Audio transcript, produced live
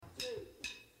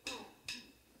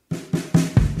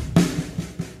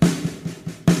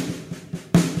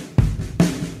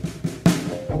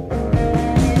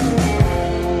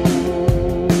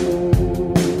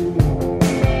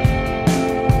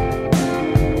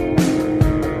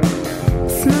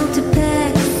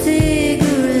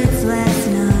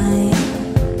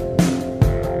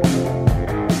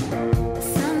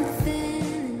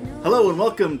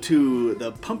welcome to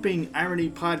the Pumping Irony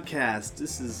Podcast.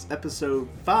 This is episode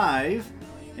 5,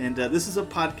 and this is a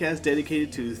podcast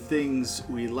dedicated to things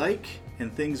we like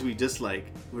and things we dislike.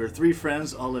 We're 3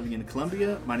 friends all living in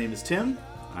Columbia. My name is Tim.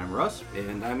 I'm Russ.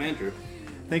 And I'm Andrew.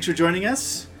 Thanks for joining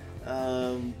us.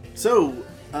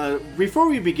 Before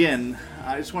we begin,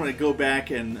 I just want to go back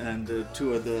and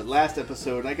to the last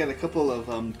episode. I got a couple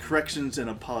of corrections and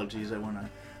apologies I want to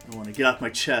get off my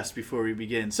chest before we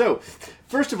begin. So,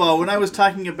 first of all, when I was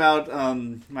talking about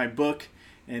my book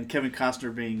and Kevin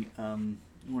Costner being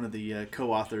one of the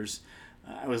co-authors,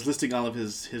 I was listing all of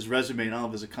his resume and all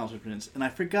of his accomplishments, and I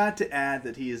forgot to add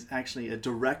that he is actually a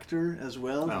director as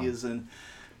well. Oh. He is an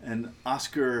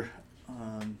Oscar,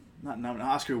 not an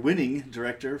Oscar-winning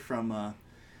director from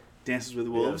Dances with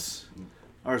Wolves, yes.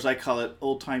 Or as I call it,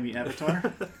 old-timey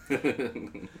Avatar.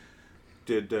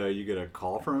 Did you get a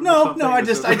call from him? No, I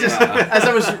just as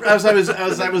I was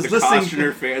the listening.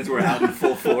 Costner fans were out in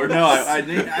full force. No, I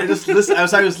just listened.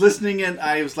 As I was listening, and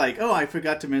I was like, oh, I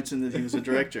forgot to mention that he was a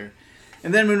director.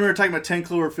 And then when we were talking about 10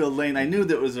 Cloverfield Lane, I knew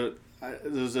there was a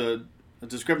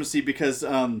discrepancy because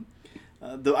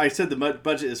I said the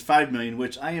budget is $5 million,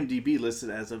 which IMDb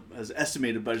listed as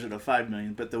estimated budget of $5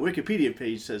 million, but the Wikipedia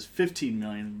page says $15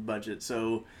 million budget.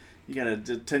 So you got a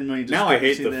 $10 million. Now I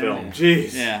hate the film. Yeah.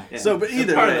 Jeez. Yeah. So, but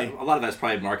either way, a lot of that's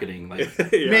probably marketing. Like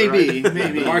maybe.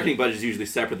 The marketing budget is usually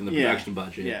separate than the production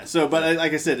budget. Yeah. So, but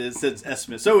like I said, it's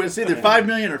estimate. So it's either $5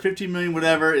 million or $15 million,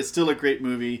 whatever. It's still a great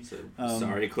movie. So,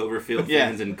 sorry, Cloverfield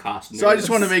fans and Costner. So I just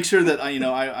want to make sure that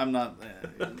I'm not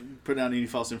putting out any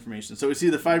false information. So it's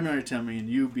either $5 million or $10 million.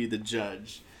 You be the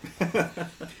judge.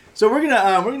 So we're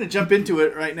gonna jump into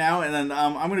it right now, and then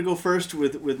I'm gonna go first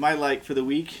with my like for the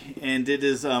week, and it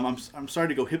is I'm sorry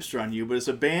to go hipster on you, but it's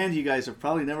a band you guys have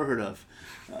probably never heard of,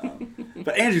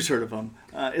 but Andrew's heard of them.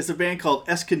 It's a band called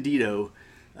Escondido.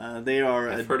 They are.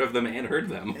 I've heard of them and heard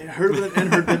them. Heard of them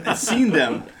and heard them and seen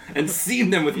them. And seen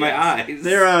them with my eyes.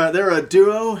 They're a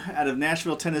duo out of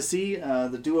Nashville, Tennessee.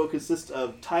 The duo consists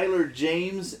of Tyler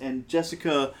James and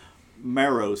Jessica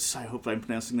Maros. I hope I'm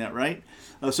pronouncing that right.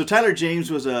 So Tyler James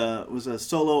was a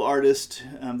solo artist.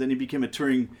 Then he became a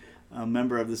touring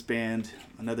member of this band,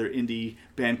 another indie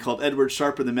band called Edward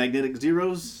Sharpe and the Magnetic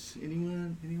Zeros.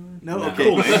 Anyone? No? Okay.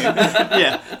 Cool.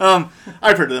 Yeah.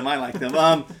 I've heard of them. I like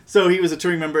them. So he was a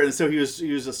touring member, and so he was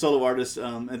a solo artist.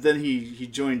 And then he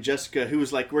joined Jessica, who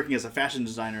was like working as a fashion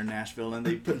designer in Nashville, and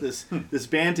they put this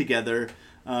band together.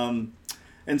 And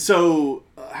so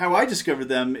how I discovered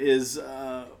them is.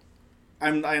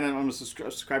 I'm a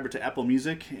subscriber to Apple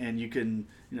Music, and you can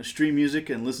stream music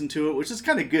and listen to it, which is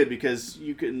kind of good because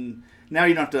you don't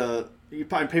have to. You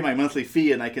probably pay my monthly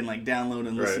fee, and I can like download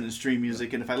and listen and stream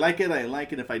music. And if I like it, I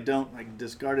like it. If I don't, I can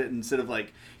discard it instead of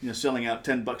like selling out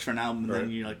 $10 for an album, and then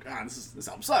you're like, this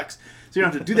album sucks. So you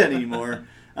don't have to do that anymore.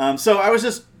 So I was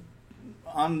just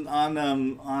on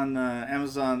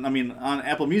Amazon. On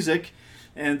Apple Music.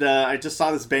 And I just saw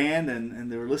this band,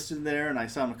 and they were listed there, and I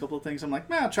saw them a couple of things. I'm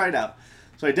like, I'll try it out.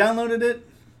 So I downloaded it,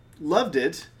 loved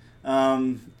it,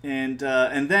 and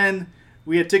then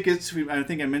we had tickets. I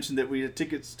think I mentioned that we had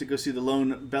tickets to go see the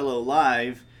Lone Bellow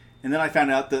live, and then I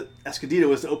found out that Escondido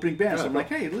was the opening band. So I'm like,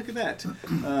 hey, look at that,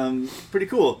 pretty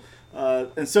cool.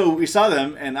 And so we saw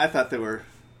them, and I thought they were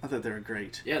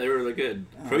great. Yeah, they were really good.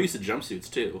 Pro used to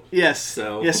jumpsuits too. Yes.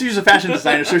 So she was a fashion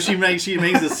designer, so she makes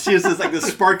this. She has this like this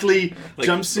sparkly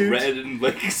jumpsuit, red and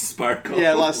like sparkle.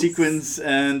 Yeah, a lot of sequins,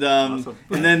 and awesome.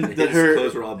 And then his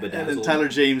clothes were all bedazzled. And then Tyler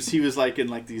James, he was like in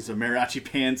like these mariachi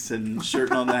pants and shirt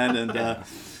and all that,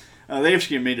 and they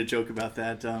actually made a joke about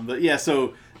that. But yeah,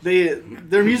 so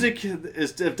their music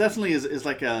is definitely is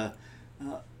like a.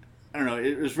 I don't know.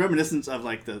 It was reminiscent of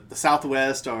like the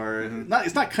Southwest, or not.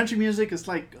 It's not country music. It's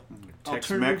like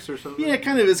Tex-Mex or something. Yeah,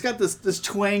 kind of. It's got this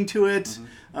twang to it.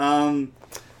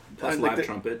 Plus live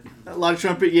trumpet. A lot of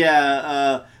trumpet.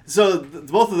 Yeah. So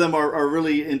both of them are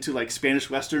really into like Spanish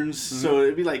westerns. So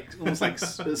it'd be like almost like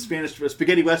Spanish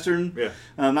spaghetti western. Yeah.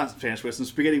 Not Spanish western,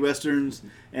 spaghetti westerns.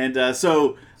 And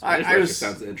so I was.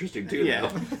 Sounds interesting too.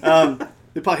 Yeah.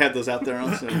 They probably have those out there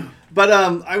also. But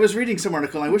I was reading some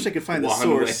article, and I wish I could find the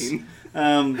source.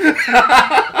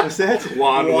 What's that?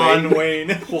 Juan Wayne.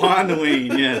 Juan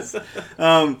Wayne, yes.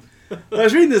 I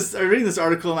was reading this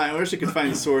article, and I wish I could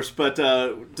find the source, but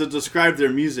to describe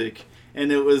their music.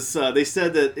 And it was they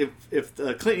said that if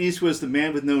Clint Eastwood was the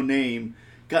man with no name,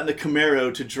 got in a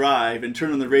Camaro to drive and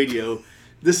turn on the radio,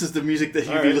 this is the music that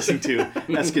you'd be listening to,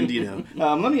 Escondido.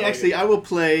 Let me I will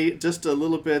play just a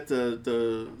little bit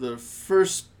the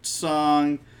first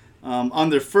song on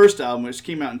their first album, which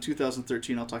came out in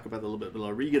 2013. I'll talk about that a little bit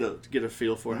below. You get a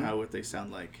feel for what they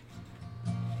sound like.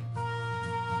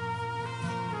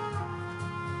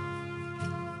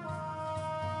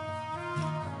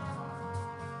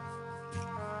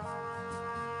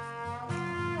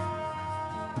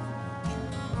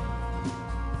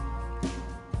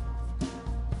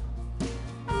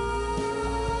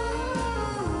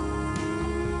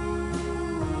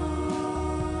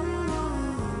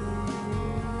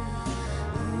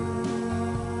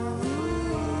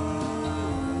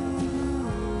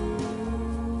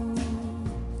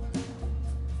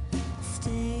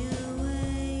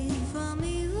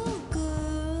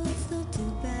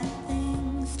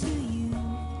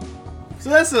 So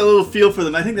that's a little feel for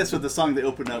them. I think that's what the song they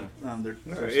opened up their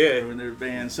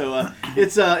band. So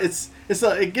it's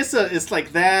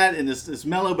like that, and it's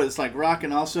mellow, but it's like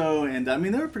rocking also. And I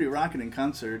mean, they were pretty rocking in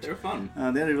concert. They were fun.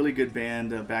 They had a really good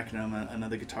band backing them,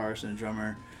 another guitarist and a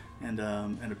drummer, and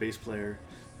a bass player,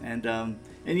 and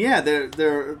yeah,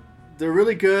 they're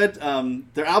really good.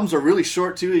 Their albums are really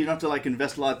short too. You don't have to like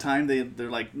invest a lot of time. They're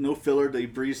like no filler. They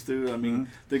breeze through. I mean,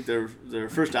 I think their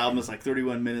first album is like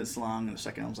 31 minutes long, and the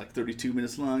second album is like 32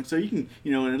 minutes long. So you can,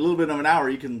 in a little bit of an hour,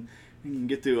 you can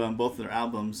get through both of their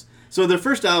albums. So their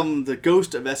first album, The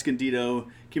Ghost of Escondido,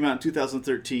 came out in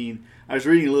 2013. I was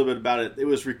reading a little bit about it. It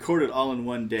was recorded all in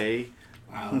one day.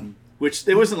 Which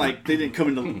it wasn't like they didn't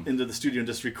come into the studio and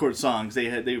just record songs. They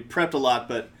prepped a lot,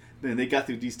 but then they got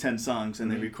through these 10 songs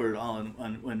and they recorded all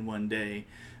in one day.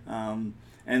 And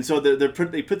so they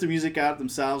put the music out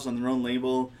themselves on their own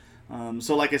label.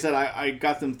 So like I said, I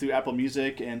got them through Apple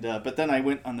Music, and but then I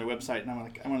went on their website and I'm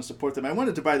like, I want to support them. I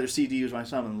wanted to buy their CDs when I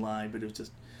saw them live, but it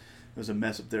was a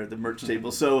mess up there at the merch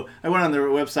table. So I went on their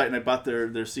website and I bought their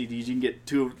CDs. You can get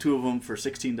two of them for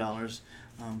 $16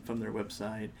 from their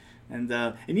website. And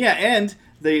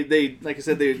they like I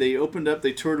said, they opened up.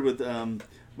 They toured with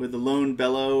the Lone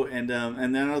Bellow, and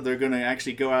now they're going to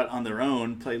actually go out on their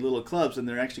own, play little clubs, and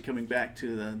they're actually coming back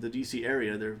to the DC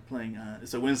area. They're playing.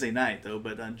 It's a Wednesday night though,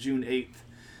 but on June 8th,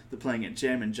 they're playing at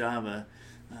Jam and Java.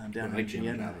 Down in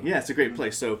Vienna. Yeah, it's a great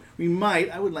place. So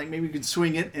I would like, maybe we could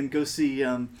swing it and go see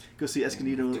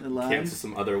Escondido live. Cancel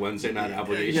some other Wednesday night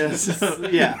obligations.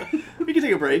 Yeah, we can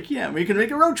take a break. Yeah, we can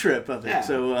make a road trip of it. Yeah.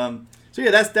 So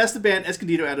yeah, that's the band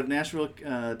Escondido out of Nashville,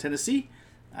 Tennessee.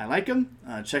 I like them.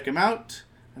 Check them out.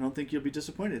 I don't think you'll be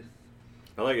disappointed.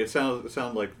 I like it. Sounds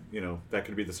like that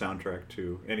could be the soundtrack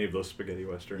to any of those spaghetti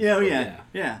westerns. Yeah.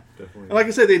 Definitely. Like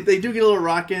I said, they do get a little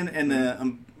rockin', and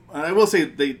I will say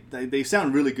they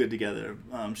sound really good together.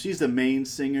 She's the main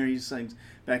singer. He sings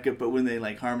backup, but when they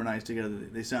like harmonize together,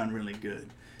 they sound really good.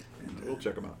 And, we'll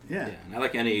check them out. Yeah. And I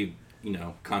like any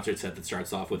concert set that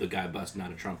starts off with a guy busting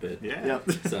out a trumpet. Yeah.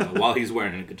 Yep. So while he's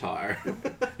wearing a guitar.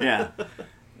 Yeah.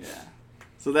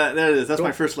 So that it is. That's cool.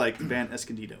 My first the band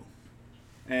Escondido.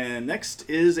 And next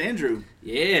is Andrew.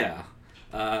 Yeah.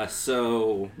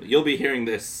 So you'll be hearing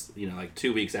this,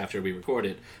 2 weeks after we record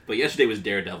it. But yesterday was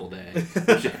Daredevil Day,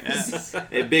 which is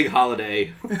a big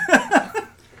holiday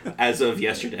as of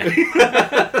yesterday.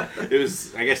 It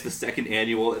was, I guess, the second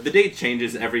annual. The date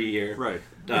changes every year, right?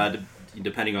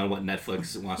 Depending on what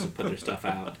Netflix wants to put their stuff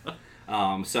out.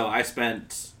 So I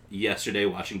spent yesterday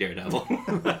watching Daredevil.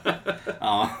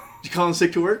 Did you call in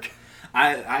sick to work?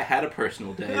 I had a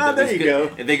personal day. There you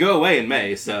go. And they go away in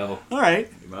May, so... All right.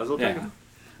 You might as well take them.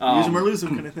 Use them or lose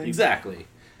them kind of thing. Exactly.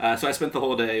 So I spent the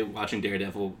whole day watching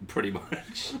Daredevil, pretty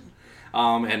much.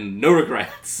 And no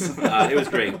regrets. It was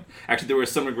great. Actually, there were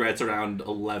some regrets around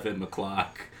 11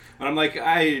 o'clock. And I'm like,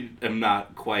 I am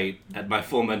not quite at my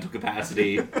full mental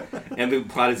capacity. And the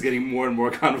plot is getting more and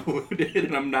more convoluted.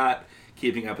 And I'm not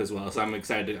keeping up as well. So I'm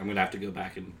excited. I'm going to have to go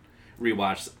back and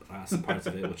rewatch some parts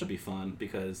of it, which will be fun.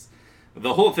 Because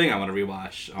the whole thing I want to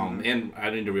rewatch. And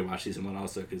I need to rewatch Season 1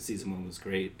 also, because Season 1 was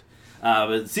great.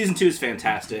 But Season 2 is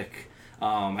fantastic.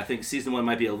 I think Season 1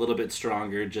 might be a little bit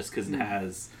stronger just because it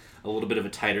has a little bit of a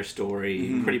tighter story.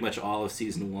 Mm-hmm. Pretty much all of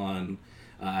Season 1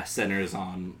 centers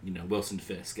on Wilson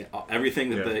Fisk.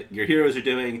 Everything that your heroes are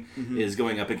doing is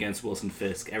going up against Wilson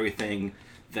Fisk. Everything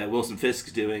that Wilson Fisk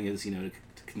is doing is to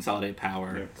consolidate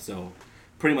power. Yeah. So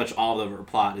pretty much all of the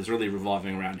plot is really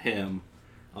revolving around him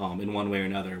in one way or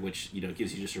another, which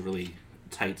gives you just a really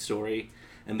tight story.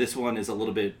 And this one is a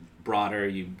little bit broader.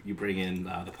 You bring in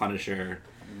the Punisher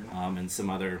and some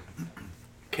other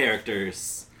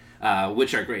characters,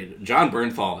 which are great. John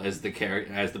Bernthal as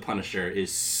the Punisher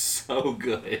is so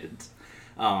good.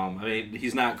 I mean,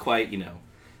 he's not quite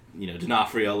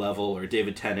D'Onofrio level or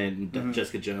David Tennant and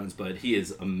Jessica Jones, but he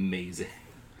is amazing.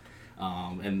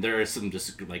 And there are some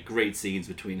just great scenes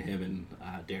between him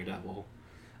and Daredevil,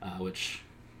 which.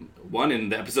 One in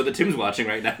the episode that Tim's watching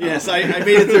right now. Yes, I made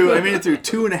it through. I made it through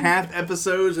 2.5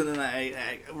 episodes, and then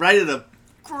I right at a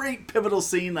great pivotal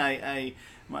scene. My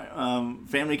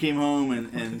family came home,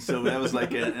 and so that was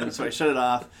and so I shut it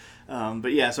off.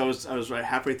 But yeah, so I was right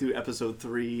halfway through episode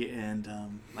 3, and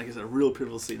like I said, a real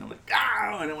pivotal scene. I'm like,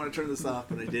 I don't want to turn this off,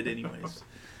 but I did anyways.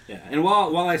 Yeah, and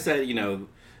while I said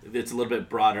it's a little bit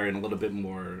broader and a little bit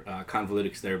more convoluted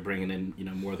because they're bringing in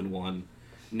more than one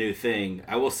new thing,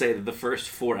 I will say that the first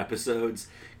 4 episodes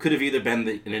could have either been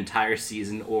an entire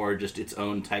season or just its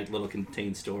own tight little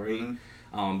contained story.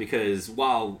 Because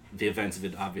while the events of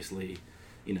it obviously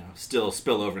still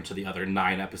spill over into the other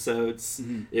 9 episodes.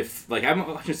 Mm-hmm. If like I'm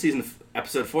watching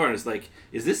episode 4 and it's like,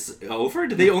 is this over?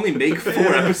 Did they only make 4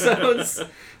 episodes?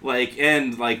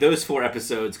 And those 4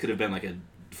 episodes could have been like a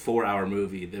 4-hour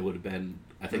movie that would have been,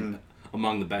 I think,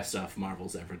 among the best stuff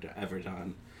Marvel's ever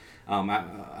done.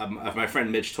 My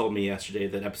friend Mitch told me yesterday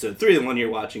that episode 3, the one you're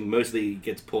watching, mostly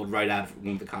gets pulled right out of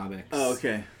one of the comics. Oh,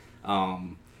 okay.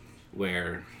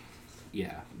 Where,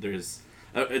 there's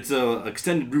it's a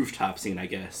extended rooftop scene, I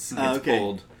guess. It's okay.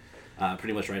 pulled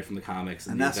pretty much right from the comics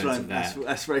and that's the events of that.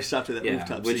 That's where I stopped at that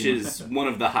rooftop which scene. is one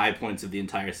of the high points of the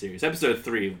entire series. Episode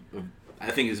 3,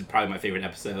 I think, is probably my favorite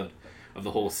episode of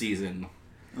the whole season.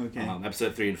 Okay.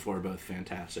 Episode 3 and 4 are both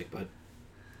fantastic, but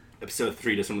episode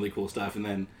 3 does some really cool stuff, and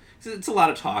then it's a lot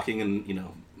of talking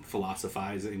and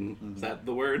philosophizing. Mm-hmm. Is that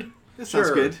the word? That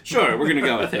sounds good. Sure, we're gonna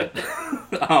go with it.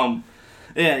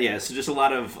 So just a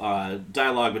lot of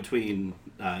dialogue between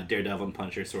Daredevil and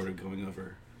Punisher, sort of going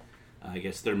over, I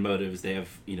guess, their motives. They have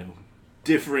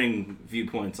differing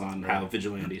viewpoints on how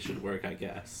vigilantes should work, I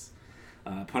guess.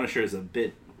 Punisher is a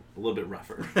little bit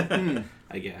rougher,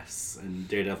 I guess, and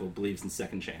Daredevil believes in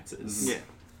second chances.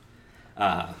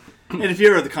 Yeah. And if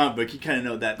you read the comic book, you kind of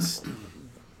know that's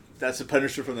the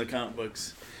Punisher from the comic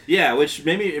books. Yeah, which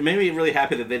made me really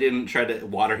happy that they didn't try to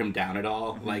water him down at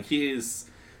all. Mm-hmm.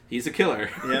 He's a killer.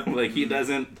 Yep. He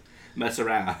doesn't mess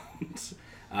around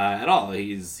at all.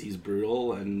 He's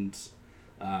brutal and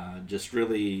just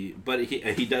really, but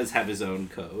he does have his own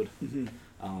code,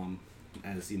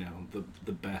 as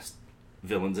the best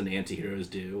villains and anti-heroes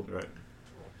do.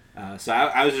 Right. So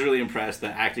I was really impressed. The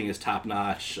acting is top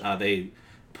notch. They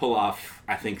pull off,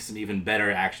 I think, some even better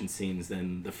action scenes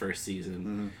than the first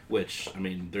season. Which, I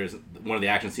mean, there's one of the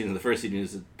action scenes in the first season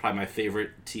is probably my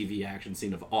favorite TV action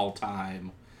scene of all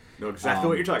time. Know exactly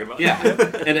what you're talking about. Yeah,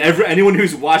 and anyone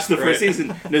who's watched the first Right.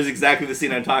 season knows exactly the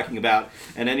scene I'm talking about,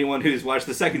 and anyone who's watched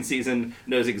the second season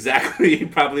knows exactly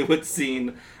probably what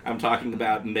scene I'm talking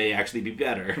about, and may actually be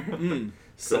better.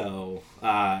 So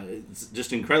it's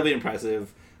just incredibly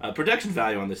impressive. Production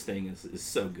value on this thing is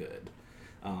so good.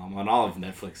 On all of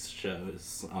Netflix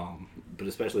shows, but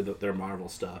especially their Marvel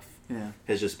stuff,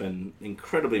 has just been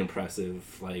incredibly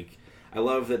impressive. I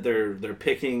love that they're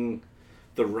picking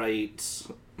the right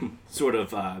sort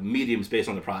of mediums based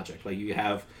on the project. You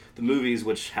have the movies,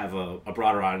 which have a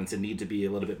broader audience and need to be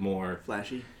a little bit more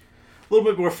flashy, a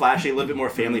little bit more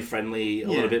family friendly, a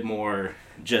little bit more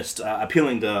just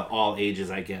appealing to all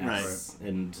ages, I guess. Right.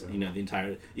 And the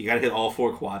entire, you got to hit all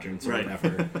 4 quadrants or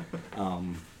whatever.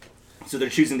 So they're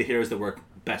choosing the heroes that work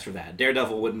best for that.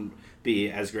 Daredevil wouldn't be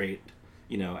as great,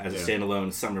 as a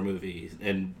standalone summer movie,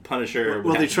 and Punisher.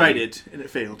 Well, they tried it and it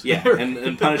failed. Yeah,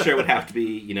 and Punisher would have to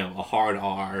be, a hard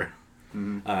R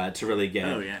to really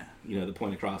get, the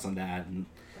point across on that. And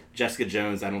Jessica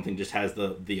Jones, I don't think just has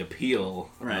the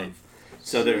appeal. Right.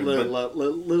 So they're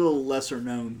little lesser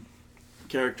known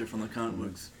character from the comic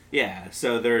books. Yeah,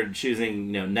 so they're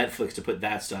choosing, Netflix to put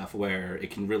that stuff where it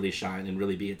can really shine and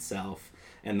really be itself.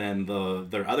 And then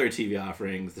their other TV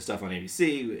offerings, the stuff on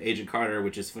ABC, Agent Carter,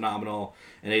 which is phenomenal,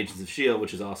 and Agents of S.H.I.E.L.D.,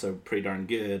 which is also pretty darn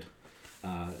good,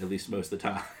 at least most of the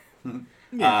time.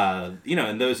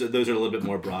 And those are a little bit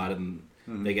more broad, and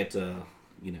they get to,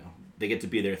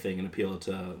 be their thing and appeal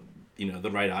to,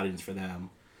 the right audience for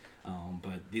them.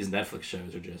 But these Netflix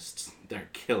shows are they're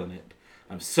killing it.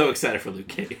 I'm so excited for Luke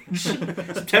Cage.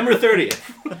 September 30th,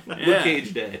 Luke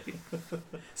Cage Day.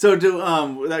 So,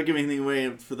 without giving anything away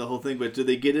for the whole thing, but do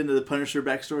they get into the Punisher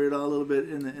backstory at all? A little bit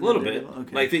in the bit.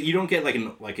 Okay. You don't get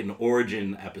like an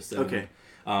origin episode. Okay.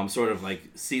 Sort of like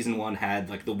season 1 had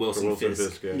like the Wilson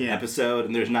Fisk episode,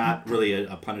 and there's not really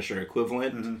a Punisher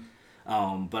equivalent.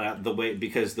 But the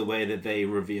way that they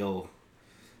reveal,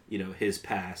 his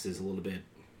past is a little bit.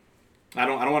 I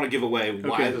don't want to give away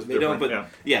why they don't, but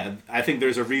I think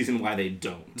there's a reason why they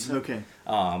don't. Okay.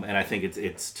 And I think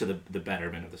it's to the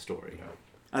betterment of the story.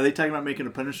 Are they talking about making a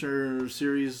Punisher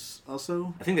series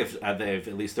also? I think they've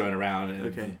at least thrown around. And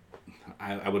okay.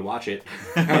 I would watch it.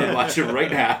 I would watch it right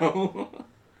now.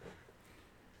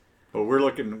 Well, we're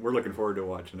looking forward to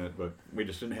watching it, but we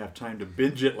just didn't have time to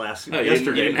binge it yesterday.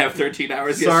 You didn't have 13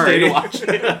 hours yesterday to watch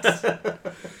it.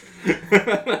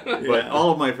 But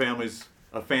all of my family's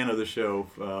a fan of the show.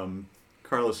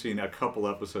 Carla's seen a couple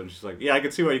episodes. She's like, "Yeah, I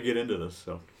can see why you get into this."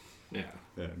 So, yeah.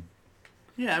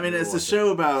 I mean, it's a show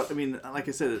about. I mean, like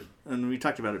I said, and we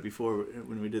talked about it before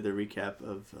when we did the recap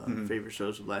of favorite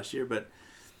shows of last year. But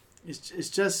it's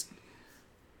just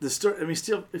the story. I mean,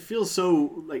 still, it feels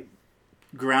so like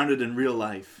grounded in real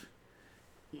life.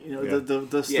 you know, Yeah.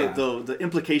 the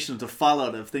implications, the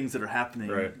fallout of things that are happening,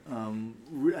 Right.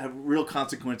 have real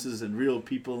consequences and real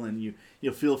people, and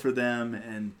you feel for them,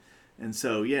 and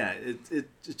so yeah, it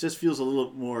just feels a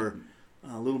little more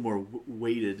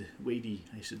weighty,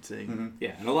 I should say. Mm-hmm.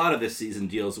 Yeah, and a lot of this season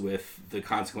deals with the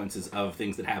consequences of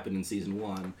things that happened in season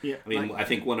 1. Yeah, I mean, I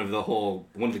think one of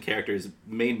the characters'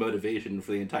 main motivation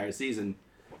for the entire season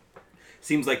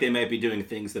seems like they might be doing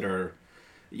things that are,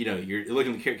 you know, you're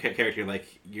looking at the character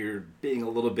like you're being a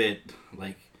little bit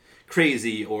like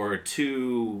crazy or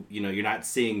too, you know, you're not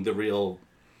seeing the real,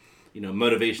 you know,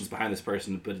 motivations behind this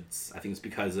person, but I think it's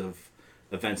because of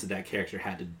events that character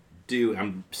had to do.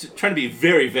 I'm trying to be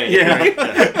very vague. Yeah.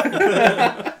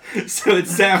 Right? So it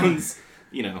sounds,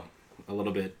 you know, a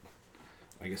little bit,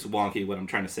 I guess, wonky what I'm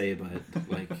trying to say, but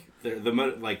like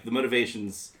the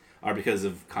motivations are because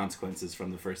of consequences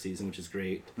from the first season, which is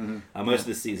great. Mm-hmm. Most of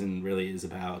this season really is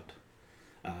about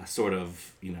sort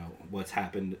of, you know, what's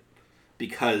happened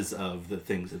because of the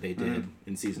things that they did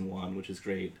in season 1, which is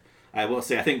great. I will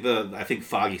say, I think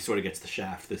Foggy sort of gets the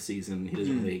shaft this season. He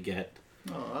doesn't really get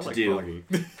Oh, I to like do Foggy.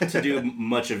 to do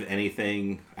much of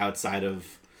anything outside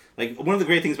of, like, one of the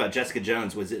great things about Jessica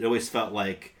Jones was it always felt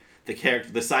like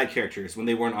the side characters, when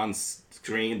they weren't on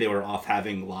screen, they were off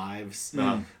having lives.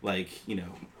 Like, you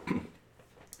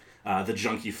know, the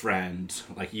junkie friend.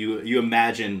 Like, you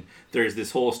imagine there's this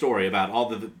whole story about all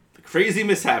the crazy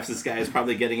mishaps this guy is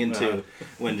probably getting into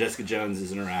when Jessica Jones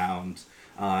isn't around,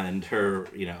 and her,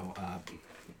 you know,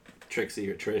 Trixie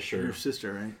or Trish or Her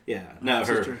sister, right? yeah, no,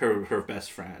 sister? her best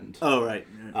friend. Oh, right.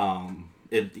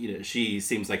 You know, she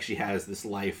seems like she has this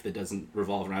life that doesn't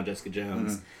revolve around Jessica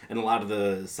Jones, and a lot of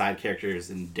the side characters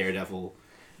in Daredevil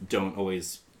don't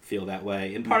always feel that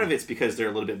way. And part of it's because they're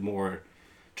a little bit more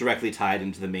directly tied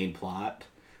into the main plot.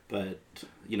 But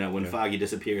you know, when Foggy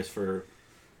disappears for,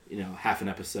 you know, half an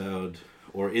episode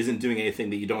or isn't doing anything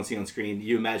that you don't see on screen,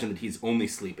 you imagine that he's only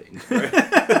sleeping.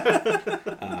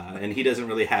 And he doesn't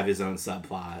really have his own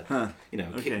subplot. Huh. You know,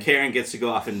 Okay. Karen gets to go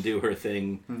off and do her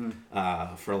thing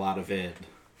for a lot of it,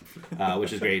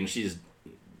 which is great. And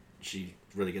she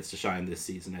really gets to shine this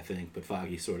season, I think. But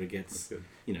Foggy sort of gets,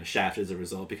 you know, shafted as a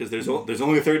result because there's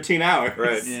only 13 hours.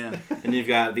 Right. Yeah. And you've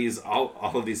got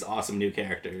all of these awesome new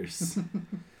characters.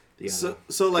 So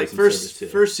like play some service, too.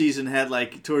 first season had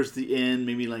like towards the end,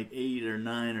 maybe like 8 or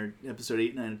 9 or episode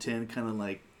 8, 9, and 10 kind of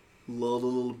like lulled a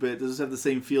little bit. Does this have the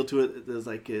same feel to it? Does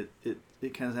like it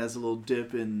kind of has a little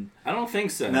dip in? I don't think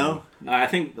so. No? I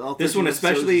think All this 13 one,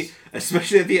 episodes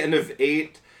especially at the end of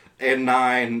 8 and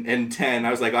 9 and 10,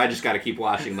 I was like, I just got to keep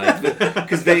watching, like,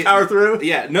 because they Power through?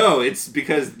 Yeah, no, it's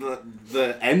because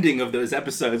the ending of those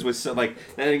episodes was so, like,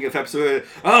 the ending of episode,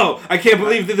 oh, I can't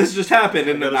believe that this just happened,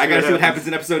 and then I gotta see what happens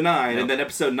in episode 9, and then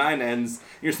episode 9 ends,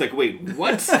 and you're just like, wait,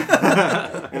 what?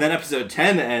 And then episode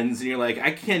 10 ends, and you're like, I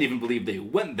can't even believe they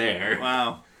went there.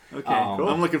 Wow. Okay, Cool.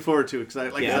 I'm looking forward to it because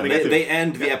I Yeah, got through. they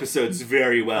end the episodes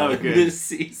very well Oh, good. this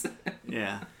season.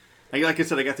 Yeah, like I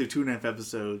said, I got through 2.5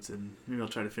 episodes, and maybe I'll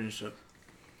try to finish up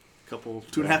a couple,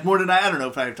 2.5 more tonight. I don't know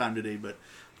if I have time today, but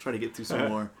I'll try to get through some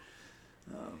more.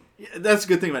 Yeah, that's a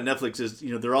good thing about Netflix is,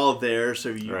 you know, they're all there, so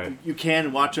you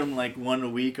can watch them like one a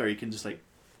week, or you can just like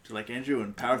Andrew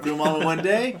and power through them all in one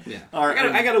day. Yeah, Or,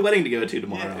 I got a wedding to go to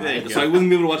tomorrow, Yeah, there you so go. I wasn't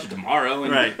be able to watch it tomorrow.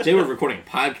 And Right. Jay were recording a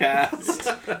podcast.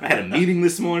 I had a meeting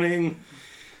this morning.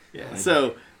 Yeah.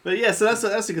 So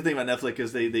that's the good thing about Netflix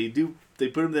is they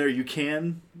put them there. You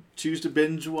can choose to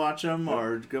binge watch them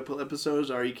or a couple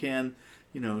episodes, or you can,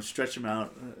 you know, stretch them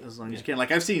out as long as you can.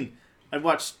 Like I've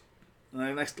watched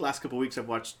the last couple of weeks. I've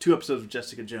watched 2 episodes of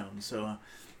Jessica Jones. So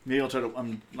maybe I'll try to.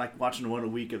 I'm like watching one a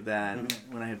week of that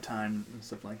when I have time and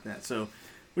stuff like that. So,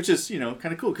 which is, you know,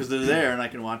 kind of cool because they're there and I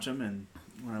can watch them and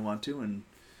when I want to, and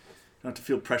I don't have to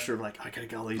feel pressure of like, I gotta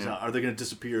get all these out. Are they gonna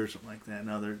disappear or something like that?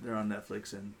 No, they're on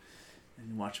Netflix and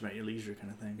you watch them at your leisure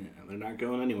kind of thing. Yeah, they're not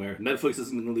going anywhere. Netflix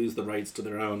isn't going to lose the rights to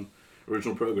their own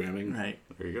original programming. Right.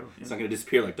 There you go. It's not going to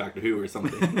disappear like Doctor Who or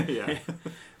something. Yeah.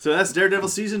 So that's Daredevil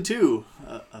season 2,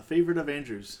 a favorite of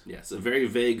Andrew's. Yes, a very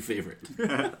vague favorite.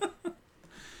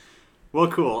 Well,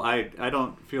 cool. I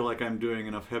don't feel like I'm doing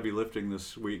enough heavy lifting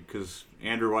this week because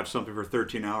Andrew watched something for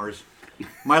 13 hours.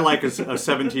 My like is a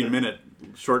 17-minute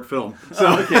short film.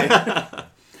 So, Okay.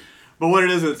 but what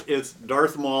it is, it's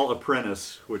Darth Maul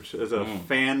Apprentice, which is a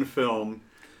fan film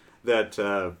that's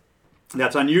on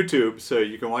YouTube, so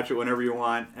you can watch it whenever you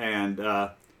want, and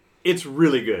it's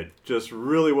really good, just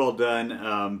really well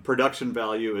done. Production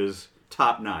value is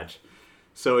top notch.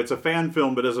 So it's a fan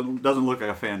film, but doesn't look like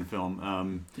a fan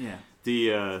film.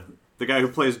 The guy who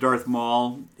plays Darth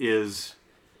Maul is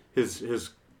his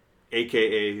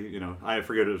AKA, I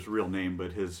forget his real name,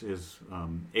 but his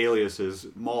alias is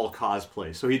Maul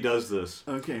Cosplay. So he does this.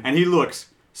 Okay. And he looks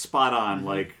spot on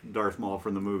like Darth Maul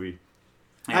from the movie.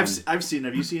 And I've seen.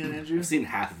 Have you seen it, Andrew? I've seen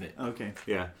half of it. Okay.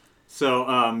 Yeah.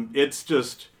 So it's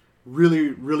just really,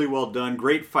 really well done.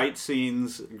 Great fight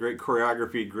scenes, great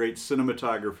choreography, great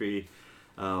cinematography.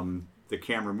 The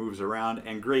camera moves around,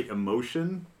 and great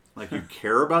emotion. Like, you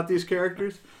care about these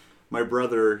characters. My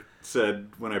brother said,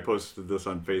 when I posted this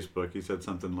on Facebook, he said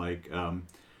something like,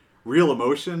 real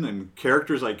emotion and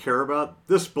characters I care about,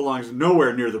 this belongs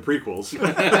nowhere near the prequels.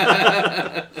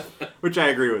 Which I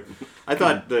agree with. I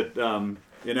thought that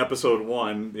in episode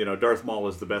 1, Darth Maul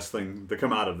was the best thing to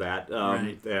come out of that.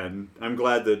 Right. And I'm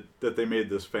glad that they made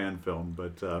this fan film.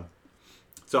 But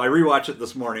so I rewatched it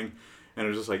this morning, and I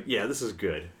was just like, yeah, this is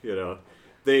good.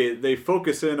 They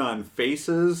focus in on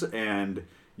faces, and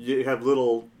you have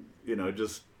little,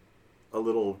 just a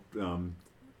little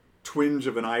twinge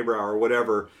of an eyebrow or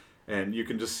whatever, and you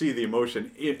can just see the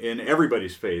emotion in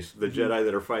everybody's face, the Jedi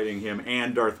that are fighting him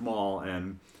and Darth Maul,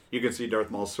 and you can see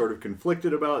Darth Maul's sort of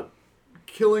conflicted about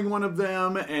killing one of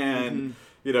them, and,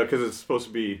 because it's supposed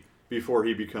to be before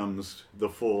he becomes the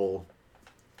full,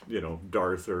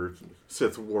 Darth or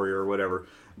Sith warrior or whatever,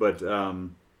 but,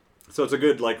 so it's a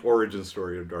good, origin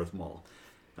story of Darth Maul.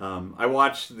 I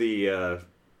watched a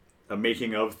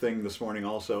making of thing this morning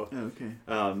also. Okay.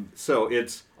 So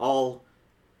it's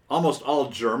almost all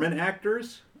German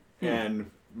actors and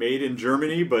made in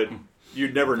Germany, but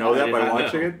you'd never know that by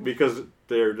watching it because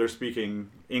they're speaking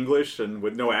English and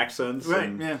with no accents.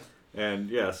 Right.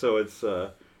 So it's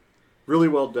really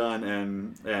well done,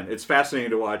 and it's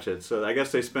fascinating to watch it. So I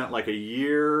guess they spent like a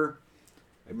year,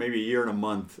 maybe a year and a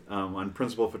month on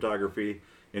principal photography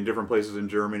in different places in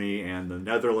Germany and the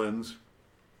Netherlands.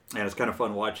 And it's kind of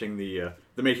fun watching the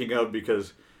making of,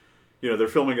 because they're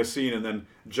filming a scene and then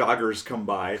joggers come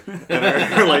by and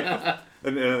they're like,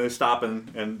 and they stop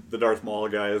and the Darth Maul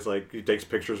guy is like, he takes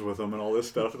pictures with them and all this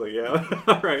stuff. Like, yeah,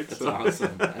 all right. That's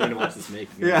awesome. I need to watch this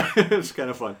making. Yeah, it's kind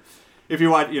of fun. If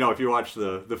you watch,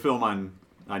 the film on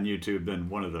YouTube, then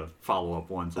one of the follow up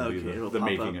ones will be the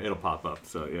making. It'll pop up.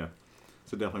 So yeah,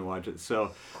 so definitely watch it.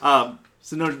 So so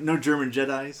no German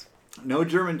Jedis. No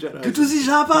German Jedi. Good to see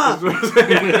Jabba.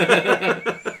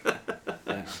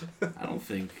 Yeah. I don't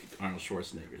think Arnold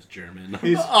Schwarzenegger is German.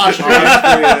 He's Austrian.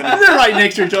 They're right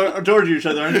next to each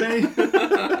other, aren't they?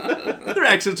 Their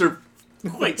accents are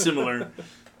quite similar.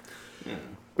 Yeah.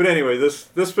 But anyway,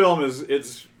 this film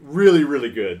it's really,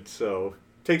 really good. So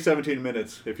take 17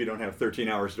 minutes if you don't have 13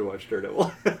 hours to watch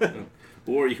Daredevil.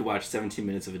 Or you could watch 17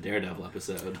 minutes of a Daredevil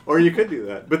episode. Or you could do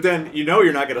that. But then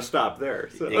you're not going to stop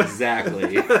there. So.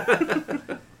 Exactly.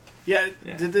 Yeah.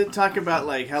 Did they talk about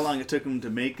how long it took them to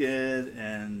make it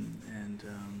and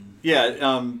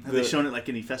have they shown it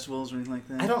any festivals or anything like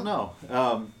that? I don't know.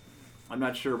 I'm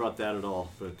not sure about that at all.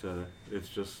 But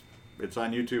it's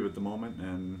on YouTube at the moment.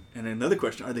 And another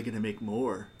question: are they going to make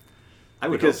more? I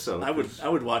would hope so. I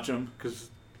would watch them because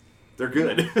they're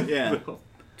good. Yeah.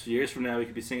 2 years from now, we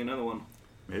could be seeing another one.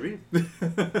 Maybe.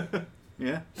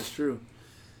 Yeah, that's true.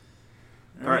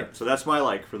 All right, so that's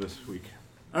my for this week.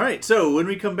 All right, so when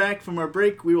we come back from our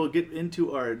break, we will get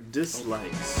into our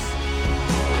dislikes.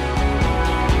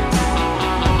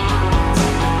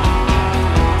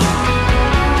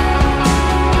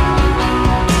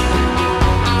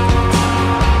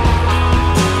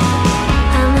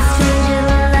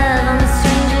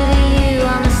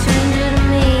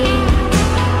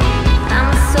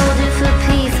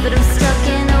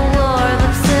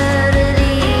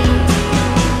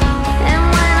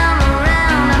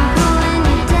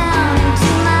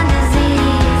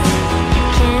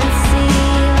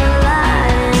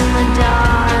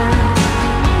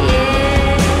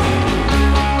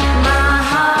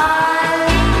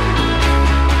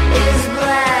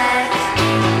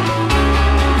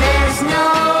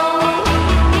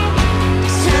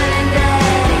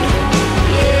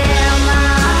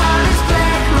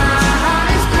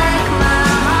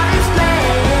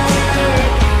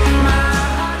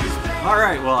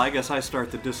 I start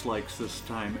the dislikes this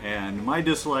time, and my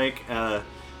dislike, I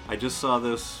just saw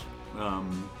this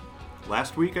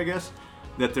last week, I guess,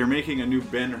 that they're making a new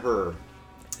Ben-Hur,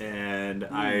 and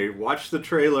I watched the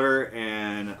trailer,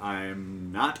 and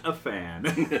I'm not a fan.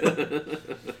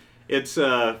 It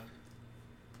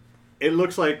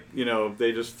looks like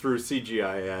they just threw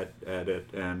CGI at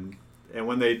it, and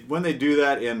when they do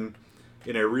that in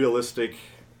a realistic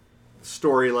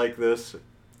story like this,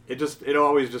 it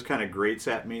always just kind of grates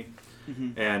at me.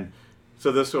 Mm-hmm. And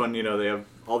so this one, they have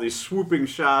all these swooping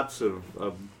shots of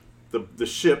the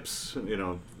ships,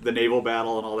 the naval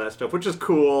battle and all that stuff, which is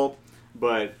cool,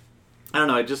 but I don't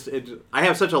know. I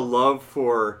have such a love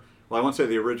for. Well, I won't say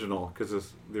the original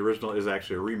because the original is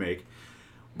actually a remake.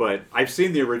 But I've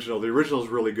seen the original. The original is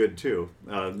really good too.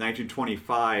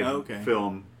 1925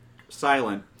 film,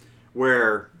 Silent,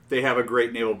 where they have a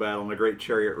great naval battle and a great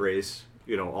chariot race.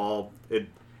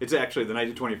 It's actually the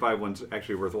 1925 one's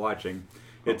actually worth watching.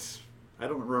 It's I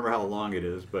don't remember how long it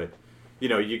is, but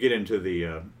you get into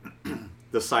the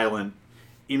silent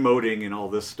emoting and all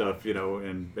this stuff,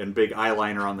 and big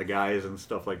eyeliner on the guys and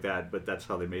stuff like that. But that's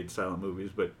how they made silent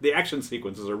movies. But the action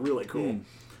sequences are really cool.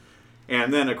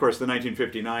 And then, of course, the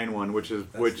 1959 one, which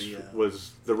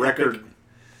was the record,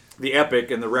 the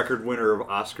epic, and the record winner of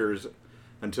Oscars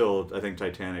until I think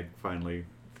Titanic finally.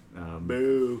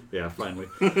 Boo! Yeah, finally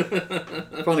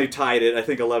tied it. I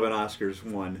think 11 Oscars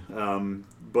won.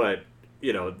 But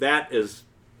that is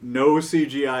no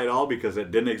CGI at all because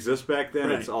it didn't exist back then.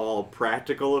 Right. It's all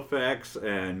practical effects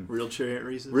and real chariot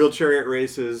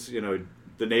races.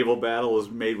 The naval battle is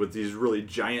made with these really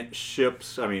giant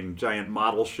ships. I mean, giant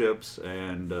model ships,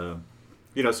 and so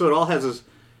it all has this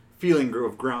feeling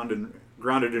of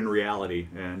grounded in reality.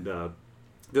 And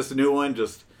this new one,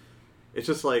 it's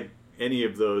just like any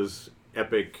of those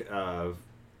epic, I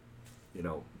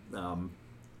don't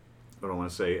want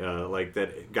to say like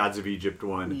that Gods of Egypt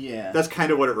one. Yeah, that's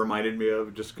kind of what it reminded me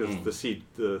of, just because the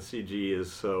CG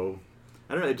is so.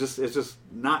 I don't know. It's just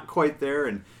not quite there,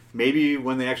 and maybe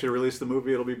when they actually release the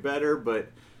movie, it'll be better. But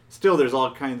still, there's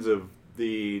all kinds of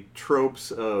the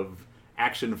tropes of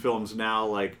action films now.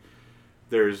 Like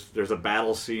there's a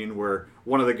battle scene where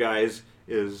one of the guys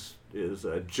is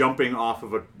jumping off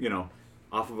of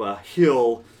a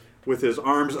hill with his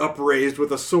arms upraised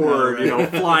with a sword,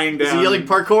 flying down. Is he yelling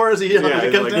parkour? Is he yelling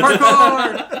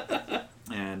parkour?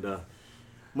 And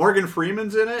Morgan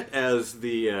Freeman's in it as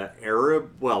the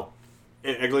Arab. Well,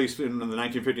 at least in the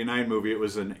 1959 movie, it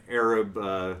was an Arab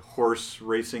horse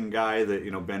racing guy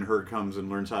that Ben-Hur comes and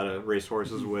learns how to race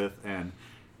horses with, and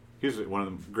he's one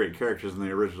of the great characters in the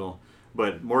original.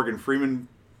 But Morgan Freeman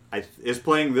is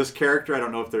playing this character. I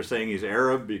don't know if they're saying he's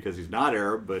Arab because he's not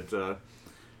Arab, but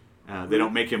they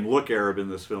don't make him look Arab in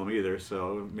this film either.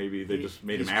 So maybe they just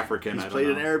made him African. He's I don't played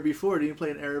know. an Arab before. Didn't he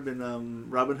play an Arab in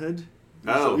Robin Hood?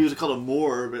 Oh, he was called a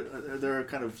Moor, but they're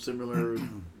kind of similar.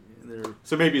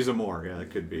 So maybe he's a Moor. Yeah,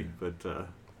 it could be. But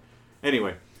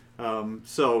anyway,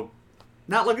 so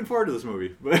not looking forward to this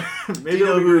movie. But maybe do you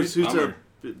know who's the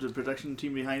production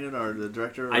team behind it, or the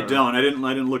director? I don't. I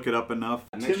didn't look it up enough.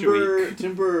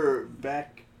 Timber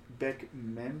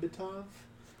Bekmambetov.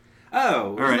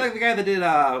 Oh, wasn't like the guy that did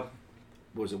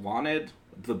was it Wanted?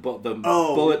 The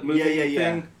bullet movie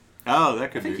thing. Oh,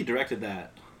 that could be. I think he directed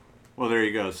that. Well, there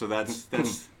you go. So that's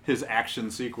his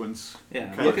action sequence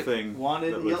kind of thing.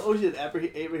 Wanted. He did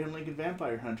Abraham Lincoln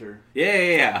Vampire Hunter.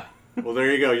 Yeah. Well,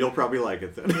 there you go. You'll probably like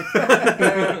it then.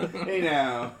 Hey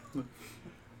now.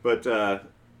 But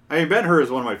Ben-Hur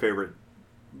is one of my favorite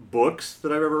books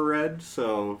that I've ever read.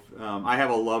 So I have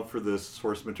a love for this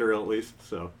source material at least.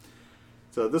 So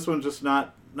this one's just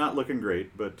not looking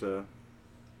great, but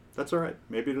that's all right.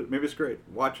 Maybe it's great.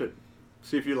 Watch it.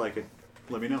 See if you like it.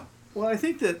 Let me know. Well, I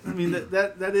think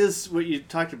that is what you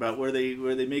talked about, where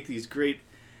they make these great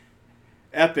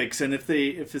epics, and if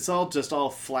it's all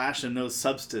flash and no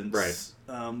substance, right?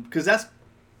 Because that's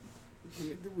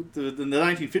the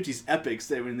 1950s epics.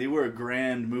 They were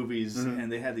grand movies, and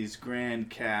they had these grand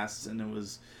casts, and it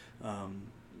was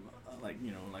like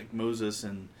Moses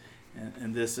and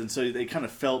this, and so they kind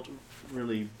of felt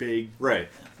really big, right?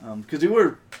 Because they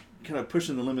were kind of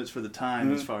pushing the limits for the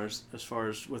time as far as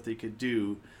what they could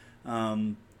do.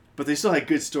 But they still had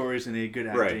good stories and they had good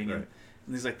acting and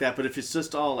things like that. But if it's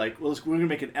just all like, well, we're going to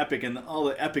make an epic, and all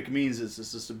the epic means is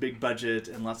it's just a big budget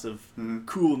and lots of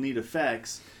cool, neat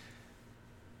effects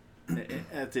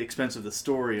at the expense of the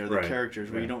story or the characters,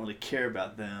 where you don't really care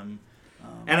about them.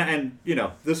 And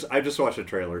this, I just watched a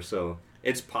trailer, so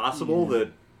it's possible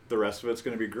that the rest of it's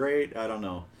going to be great. I don't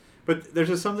know. But there's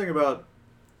just something about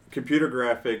computer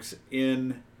graphics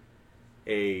in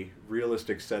a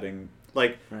realistic setting.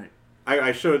 Like,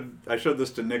 I showed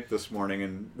this to Nick this morning,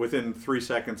 and within 3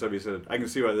 seconds of he said, "I can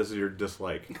see why this is your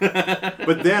dislike."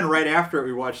 But then right after it,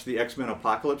 we watched the X-Men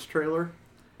Apocalypse trailer,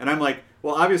 and I'm like,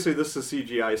 well, obviously this is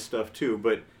CGI stuff too,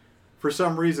 but for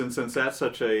some reason, since that's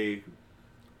such a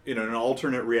an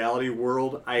alternate reality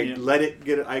world, I let it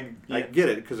get it. I get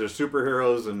it because there's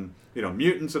superheroes and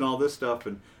mutants and all this stuff,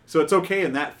 and so it's okay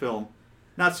in that film.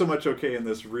 Not so much okay in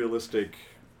this realistic,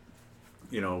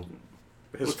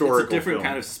 historical it's a different film.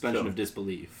 kind of suspension of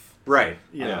disbelief. Right.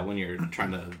 Yeah. When you're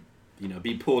trying to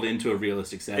be pulled into a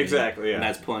realistic setting. Exactly, yeah. And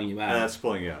that's pulling you out. That's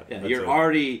pulling you out. Yeah, That's you're it.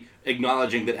 already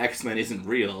acknowledging that X-Men isn't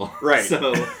real. Right.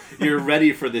 So you're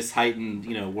ready for this heightened,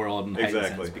 world and heightened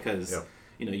Exactly. sense because,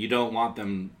 Yep. you don't want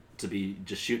them to be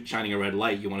just shining a red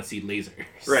light. You want to see lasers.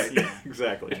 Right. Yeah.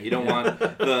 Exactly. You don't want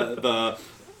the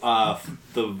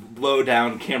low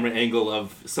down camera angle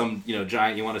of some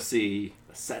giant. You want to see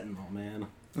a sentinel, man.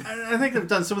 I think they've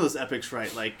done some of those epics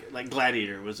right, like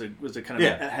Gladiator was a kind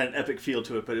of had an epic feel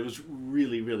to it, but it was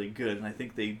really, really good, and I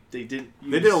think they did.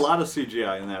 They did a lot of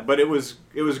CGI in that, but it was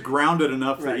grounded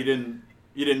enough that Right.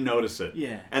 you didn't notice it.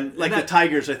 Yeah, and like that, the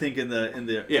tigers, I think in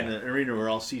the Yeah. in the arena were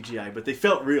all CGI, but they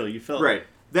felt real. You felt right.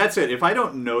 That's it. If I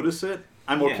don't notice it,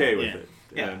 I'm okay with yeah. it.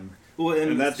 Yeah. And, Well,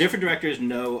 and that's- different directors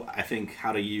know, I think,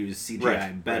 how to use CGI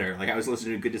Right, better. right. Like, I was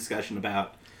listening to a good discussion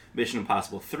about Mission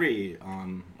Impossible 3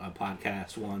 on a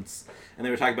podcast once, and they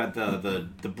were talking about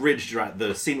the bridge drive,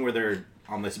 the scene where they're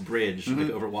on this bridge, like,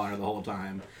 over water the whole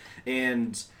time.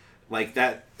 And, like,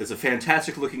 that is a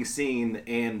fantastic looking scene,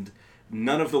 and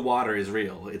none of the water is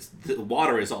real. The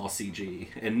water is all CG,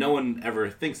 and no one ever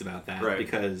thinks about that Right.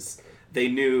 because they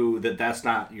knew that that's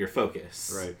not your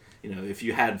focus. Right. If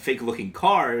you had fake-looking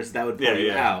cars, that would pull you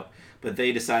yeah. out. But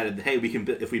they decided, hey, we can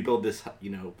if we build this,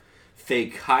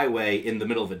 fake highway in the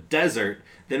middle of a desert,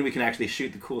 then we can actually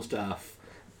shoot the cool stuff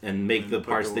and make the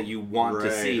parts that you want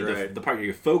to see, right. the part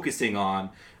you're focusing on,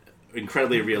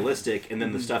 incredibly realistic, and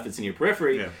then the stuff that's in your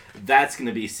periphery, Yeah. that's going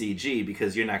to be CG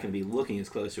because you're not going to be looking as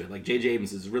close to it. Like J.J.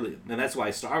 Abrams is really, and that's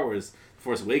why Star Wars: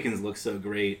 Force Awakens looks so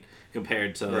great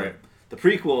compared to Right. the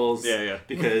prequels. Yeah.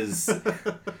 Because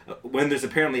when there's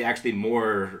apparently actually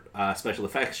more special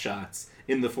effects shots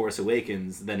in The Force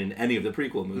Awakens than in any of the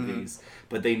prequel movies,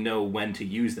 but they know when to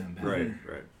use them better.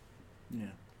 Right. Yeah.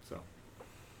 So.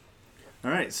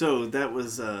 All right, so that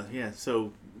was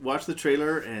So watch the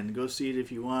trailer and go see it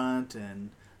if you want, and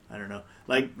I don't know,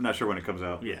 like I'm not sure when it comes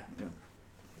out. yeah.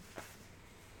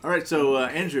 All right, so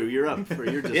Andrew, you're up for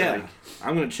your dislike. Yeah,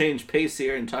 I'm going to change pace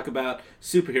here and talk about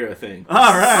superhero things. All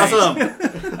right.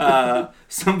 Awesome.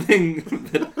 Something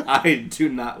that I do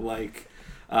not like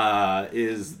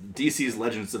is DC's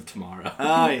Legends of Tomorrow.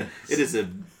 Oh, yes. It is a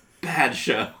bad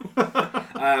show,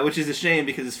 which is a shame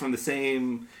because it's from the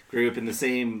same group and the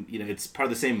same, it's part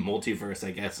of the same multiverse, I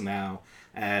guess, now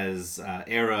as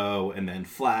Arrow and then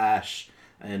Flash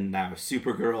and now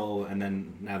Supergirl and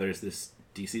then now there's this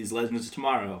DC's Legends of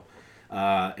Tomorrow.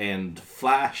 And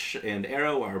Flash and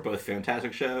Arrow are both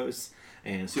fantastic shows,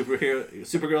 and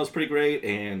Supergirl is pretty great,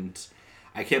 and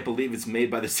I can't believe it's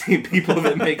made by the same people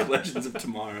that make Legends of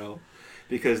Tomorrow,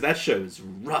 because that show is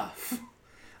rough.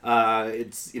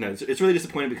 It's really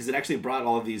disappointing because it actually brought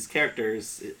all of these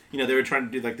characters. They were trying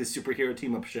to do like this superhero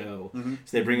team up show,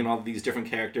 so they bring in all of these different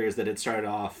characters that had started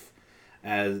off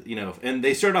as and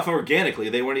they started off organically.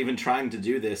 They weren't even trying to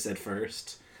do this at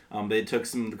first. They took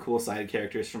some of the cool side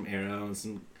characters from Arrow and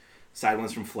some side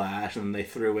ones from Flash, and then they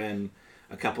threw in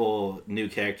a couple new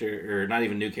or not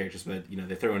even new characters, but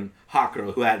they threw in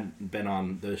Hawkgirl, who hadn't been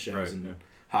on those shows, Right, and yeah.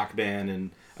 Hawkman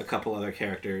and a couple other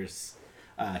characters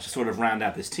to sort of round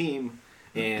out this team.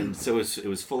 And so it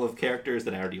was full of characters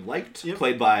that I already liked, Yep.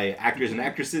 played by actors and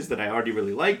actresses that I already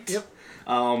really liked. Yep.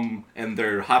 And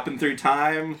they're hopping through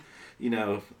time,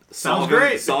 Sounds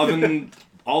great. solving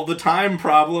all the time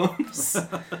problems.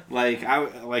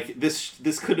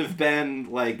 This could have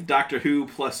been like Doctor Who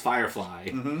plus Firefly,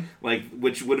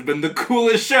 which would have been the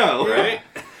coolest show, Right.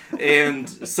 And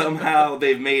somehow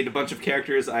they've made a bunch of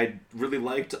characters I really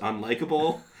liked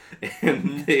unlikable,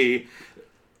 and they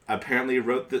apparently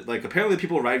apparently the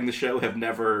people writing the show have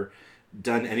never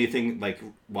done anything like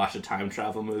watch a time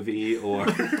travel movie or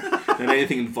done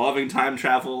anything involving time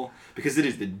travel, because it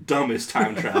is the dumbest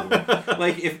time travel.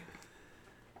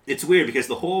 It's weird because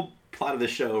the whole plot of the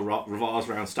show revolves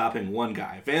around stopping one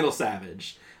guy, Vandal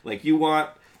Savage. Like, you want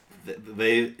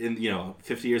in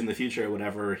 50 years in the future or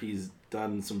whatever, he's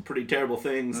done some pretty terrible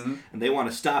things, and they want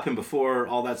to stop him before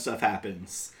all that stuff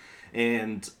happens.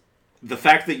 And the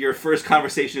fact that your first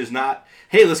conversation is not,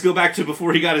 hey, let's go back to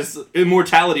before he got his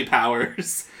immortality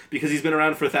powers, because he's been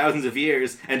around for thousands of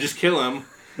years, and just kill him.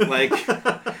 Like,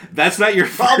 that's not your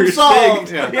first solved.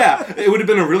 thing. Yeah, it would have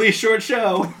been a really short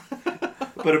show.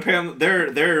 But apparently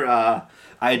their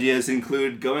ideas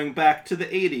include going back to the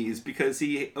 80s because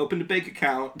he opened a bank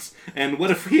account, and what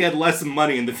if he had less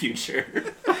money in the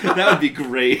future? That would be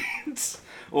great.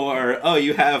 Or,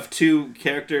 you have two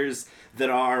characters that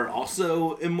are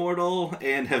also immortal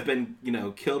and have been,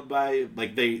 killed by, I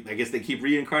guess they keep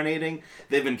reincarnating.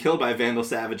 They've been killed by Vandal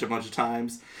Savage a bunch of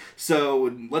times.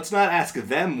 So let's not ask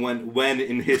them when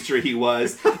in history he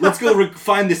was. Let's go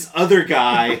find this other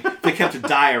guy that kept a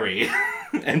diary.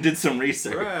 and did some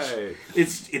research. Right.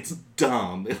 It's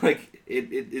dumb.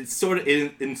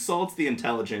 It insults the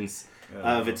intelligence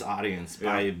of its audience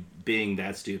by being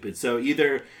that stupid. So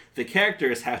either the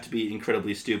characters have to be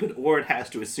incredibly stupid, or it has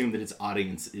to assume that its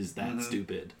audience is that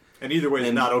stupid. And either way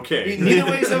is not okay. Neither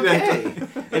way is okay.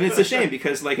 And it's a shame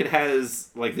because it has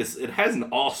an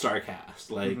all-star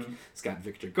cast. It's got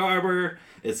Victor Garber,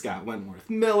 it's got Wentworth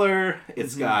Miller,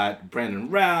 it's got Brandon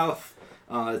Routh,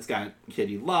 it's got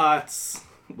Kitty Lotz,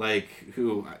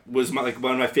 who was one of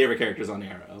my favorite characters on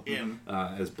Arrow,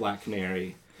 as Black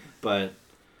Canary. But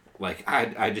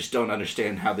I just don't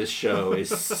understand how this show is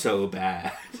so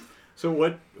bad. So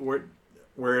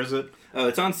where is it? Oh,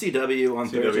 it's on CW on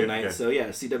Thursday night. Okay. So yeah,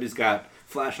 CW's got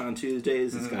Flash on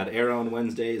Tuesdays. It's got Arrow on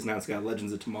Wednesdays. Now it's got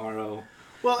Legends of Tomorrow.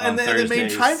 Well, and the main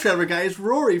time traveler guy is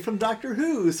Rory from Doctor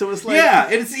Who. So it's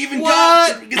it's even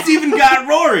got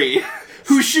Rory,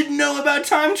 who should know about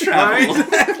time travel.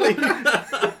 Exactly.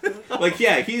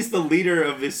 He's the leader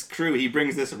of this crew. He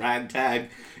brings this ragtag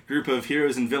group of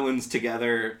heroes and villains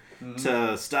together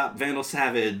to stop Vandal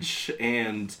Savage,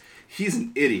 and he's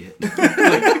an idiot.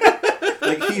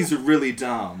 He's really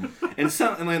dumb, and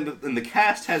the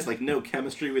cast has no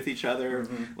chemistry with each other.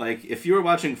 If you were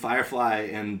watching Firefly,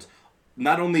 and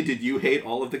not only did you hate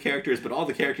all of the characters, but all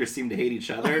the characters seemed to hate each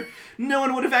other, no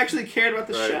one would have actually cared about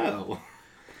the show.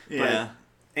 Yeah.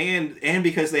 And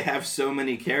because they have so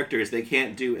many characters, they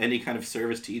can't do any kind of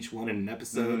service to each one in an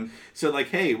episode. So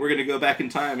hey, we're gonna go back in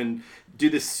time and do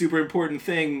this super important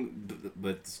thing,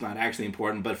 but it's not actually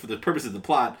important. But for the purpose of the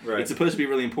plot, it's supposed to be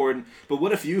really important. But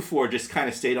what if you four just kind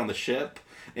of stayed on the ship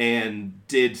and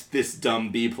did this dumb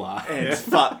B plot and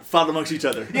fought amongst each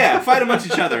other? Yeah, fight amongst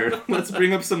each other. Let's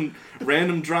bring up some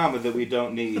random drama that we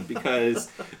don't need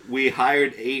because we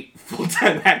hired 8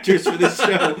 full-time actors for this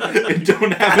show and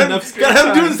don't have enough screen time. Gotta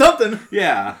have them doing something.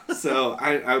 Yeah, so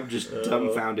I'm just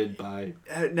dumbfounded by...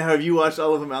 Now, have you watched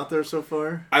all of them out there so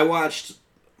far? I watched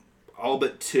all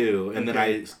but 2, and then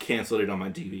I canceled it on my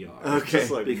DVR.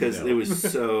 Okay. Because it was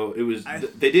so...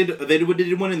 They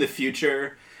did one in the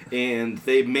future, and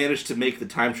they managed to make the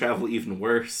time travel even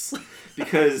worse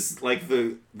because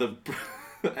the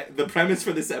premise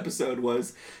for this episode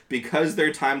was because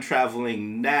they're time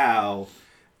traveling now,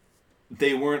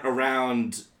 they weren't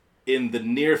around in the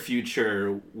near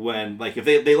future when if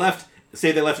they left,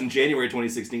 say they left in January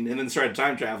 2016 and then started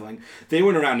time traveling, they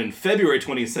weren't around in February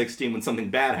 2016 when something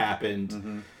bad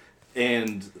happened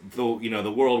and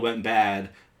the world went bad,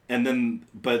 and then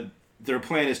but their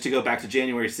plan is to go back to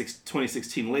January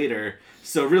 2016 later,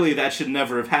 so really that should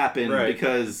never have happened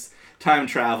because time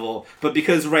travel. But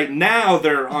because right now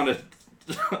they're on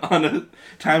a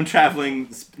time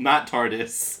traveling, not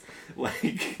TARDIS,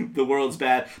 the world's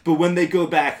bad. But when they go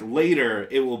back later,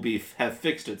 it will have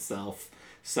fixed itself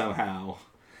somehow.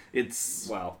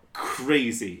 It's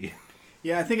crazy.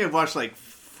 Yeah, I think I've watched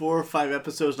 4 or 5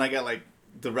 episodes, and I got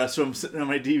the rest of them sitting on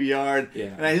my DVR,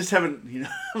 and I just haven't.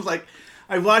 I was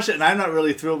I watched it, and I'm not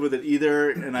really thrilled with it either.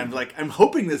 And I'm I'm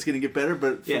hoping that's going to get better,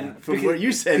 but from what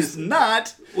you said, it's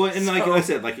not. Well, and like I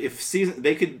said, if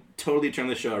they could totally turn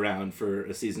the show around for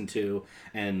a season 2,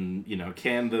 and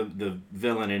can the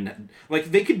villain and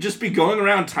they could just be going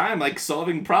around time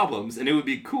solving problems, and it would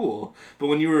be cool. But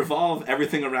when you revolve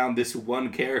everything around this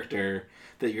one character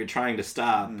that you're trying to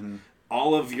stop,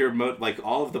 all of your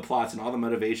all of the plots and all the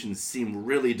motivations seem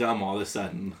really dumb all of a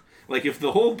sudden. If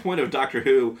the whole point of Doctor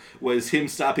Who was him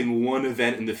stopping one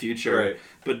event in the future,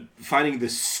 but finding the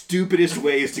stupidest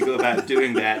ways to go about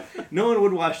doing that, no one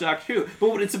would watch Doctor Who.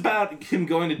 But when it's about him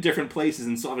going to different places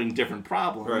and solving different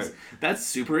problems, that's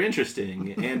super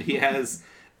interesting. And he has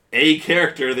a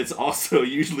character that's also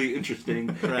usually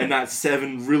interesting, and not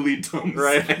 7 really dumb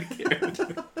side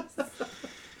characters.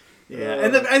 Yeah,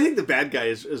 and I think the bad guy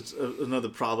is another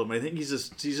problem. I think he's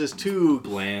just too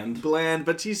bland,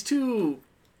 but he's too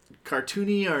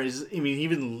cartoony, or they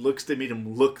made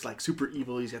him look super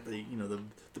evil. He's got the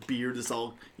the beard is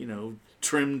all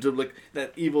trimmed to look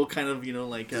that evil kind of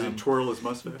does he twirl his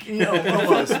mustache?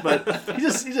 Almost, but he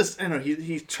just I don't know,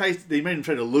 he tries. They made him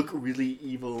try to look really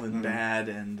evil and bad,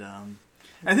 and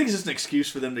I think it's just an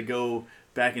excuse for them to go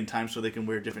back in time so they can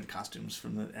wear different costumes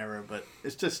from the era. But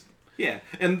it's just. Yeah,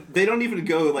 and they don't even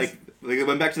go, they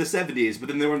went back to the 70s, but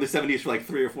then they were in the 70s for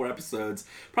 3 or 4 episodes.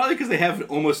 Probably because they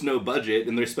have almost no budget,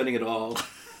 and they're spending it all,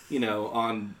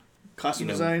 on... Costume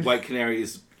design? White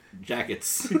Canary's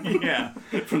jackets. Yeah.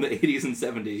 From the 80s and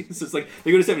 70s. So it's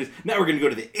they go to the 70s, now we're going to go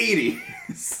to the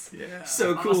 80s. Yeah.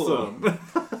 So cool.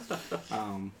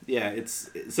 Awesome. It's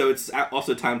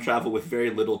also time travel with very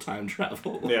little time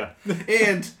travel. Yeah.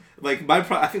 And,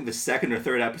 I think the second or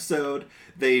third episode,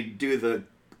 they do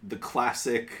the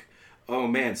classic, oh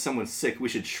man, someone's sick, we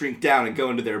should shrink down and go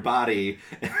into their body.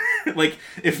 Like,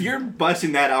 if you're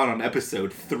busting that out on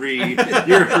episode 3,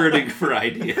 you're hurting for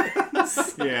ideas.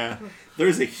 Yeah.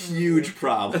 There's a huge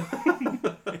problem.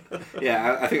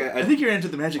 Yeah, I think you ran into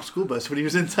the Magic School Bus when he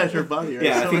was inside her body, right?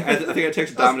 Yeah, I think I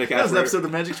texted Dominic that was afterwards. an episode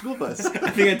of Magic School Bus.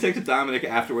 I think I texted Dominic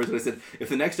afterwards and I said, if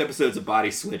the next episode's a body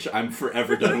switch, I'm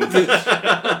forever done with this.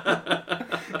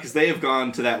 Because they have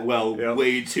gone to that well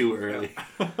way too early.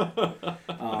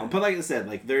 But like I said,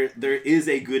 like there is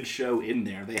a good show in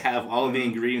there. They have all of the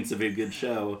ingredients of a good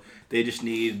show. They just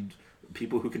need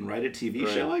people who can write a TV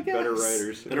show, I guess. Better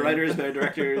writers. Better writers, better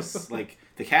directors. Like,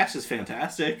 the cast is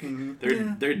fantastic.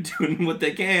 Mm-hmm. They're doing what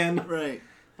they can. Right.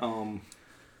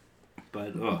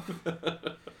 But,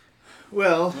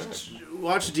 well,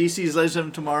 watch DC's Legend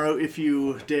of Tomorrow if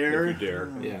you dare. If you dare.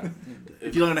 Yeah.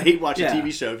 If you don't want to hate watch a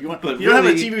TV show. If you want, but you don't have a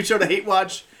really- TV show to hate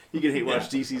watch, you can hate watch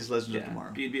DC's Legend of Yeah.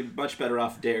 Tomorrow. You'd be much better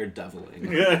off daredeviling.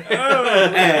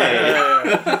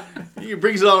 Hey. He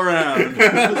brings it all around.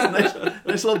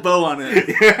 nice little bow on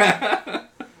it.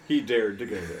 He dared to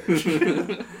go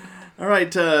there. All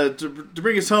right, to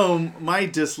bring us home, my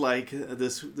dislike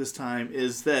this time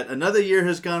is that another year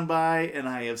has gone by and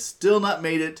I have still not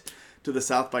made it to the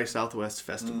South by Southwest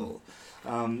Festival,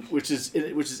 which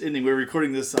is ending. We're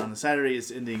recording this on a Saturday.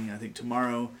 It's ending, I think,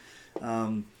 tomorrow.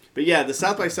 But yeah, the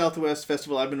South by Southwest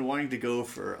Festival, I've been wanting to go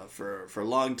for a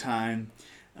long time.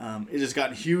 It has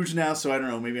gotten huge now, so I don't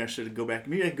know. Maybe I should go back.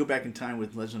 Maybe I can go back in time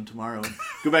with Legend of Tomorrow. And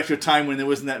go back to a time when there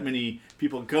wasn't that many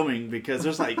people coming, because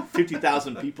there's like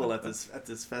 50,000 people at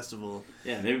this festival.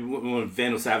 Yeah, maybe one of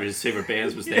Vandal Savage's favorite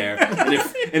bands was there,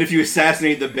 and if you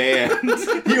assassinate the band,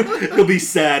 he'll be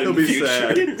sad in the future.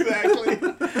 Sad. Exactly.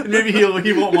 And maybe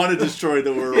he won't want to destroy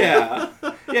the world. Yeah,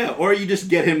 or you just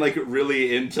get him like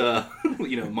really into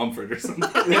Mumford or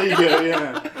something. There you go.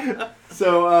 Yeah.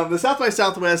 So the South by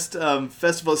Southwest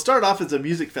festival started off as a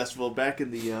music festival back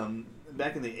in the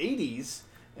 80s,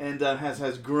 and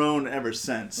has grown ever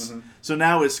since. Mm-hmm. So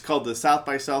now it's called the South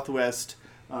by Southwest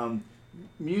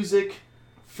Music,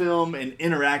 Film, and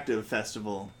Interactive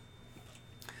Festival.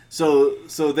 So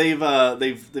they've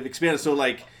expanded. So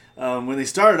like when they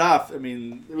started off, I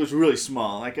mean, it was really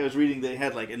small. Like I was reading, they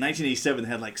had like in 1987 they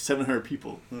had like 700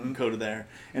 people go to there,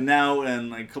 and now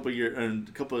in like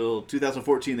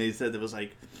 2014 they said there was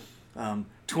like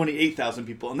 28,000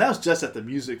 people, and that was just at the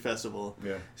music festival.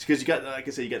 Yeah, because you got, like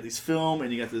I said, you got this film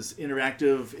and you got this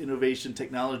interactive innovation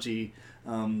technology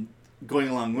going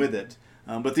along with it.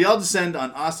 But they all descend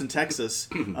on Austin, Texas,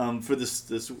 for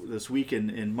this week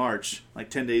in March, like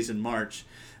 10 days in March,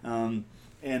 and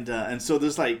so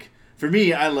there's like, for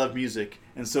me, I love music,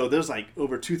 and so there's like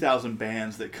over 2,000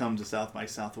 bands that come to South by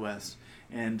Southwest,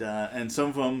 and some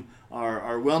of them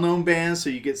are well-known bands, so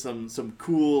you get some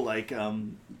cool like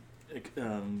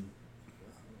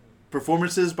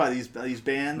performances by these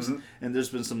bands, and there's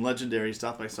been some legendary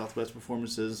South by Southwest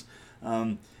performances.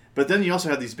 But then you also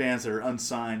have these bands that are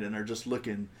unsigned and are just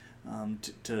looking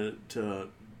to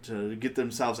get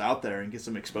themselves out there and get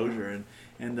some exposure,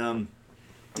 and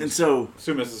so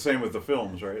assume it's the same with the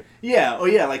films, right? Yeah,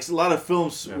 like a lot of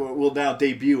films will now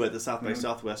debut at the South by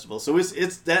Southwest Festival. So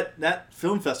it's that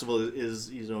film festival is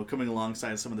coming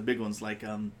alongside some of the big ones, like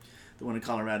the one in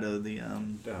Colorado, the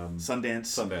Sundance.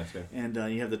 Sundance, yeah. And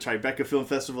you have the Tribeca Film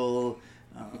Festival,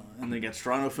 and they got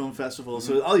Toronto Film Festival.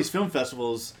 So all these film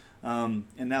festivals, and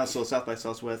now South by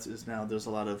Southwest is now, there's a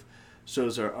lot of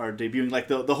shows are debuting. Like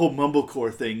the whole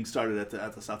mumblecore thing started at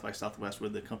the South by Southwest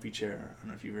with the Comfy Chair. I don't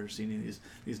know if you've to see any of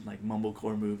these like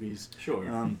mumblecore movies. Sure.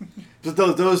 But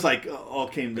those like all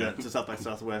came to South by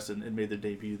Southwest and made their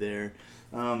debut there.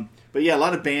 But yeah, a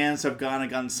lot of bands have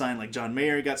gotten signed. Like John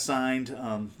Mayer got signed.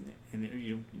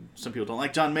 And some people don't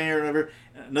like John Mayer or whatever.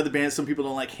 Another band, some people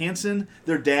don't like Hanson.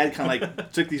 Their dad kind of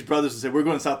like took these brothers and said, "We're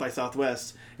going to South by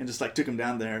Southwest," and just like took them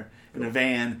down there in a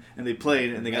van, and they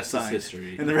played and they got signed.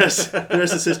 History. And the rest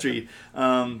is history.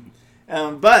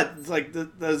 But it's like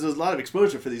there's a lot of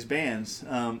exposure for these bands,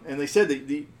 and they said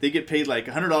they get paid like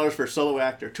 $100 for a solo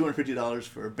act or $250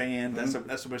 for a band. That's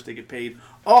how much they get paid.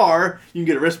 Or you can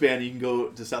get a wristband and you can go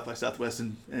to South by Southwest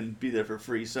and be there for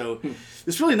free. So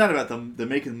it's really not about the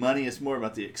making money. It's more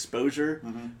about the exposure,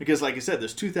 because like I said,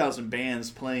 there's 2,000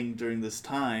 bands playing during this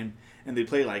time, and they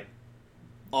play like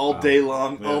all day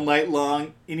long, all night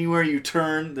long. Anywhere you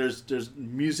turn, there's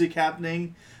music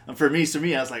happening. For me,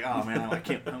 I was like, oh man,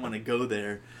 I want to go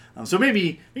there. So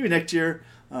maybe next year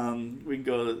we can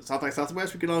go to South by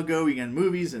Southwest. We can all go. We can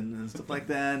movies and stuff like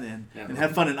that, and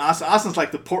have fun in Austin. Austin's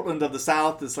like the Portland of the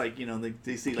South. It's like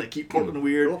they see like keep Portland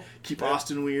weird, keep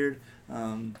Austin weird.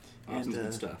 Austin's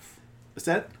good stuff. What's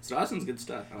that? So Austin's good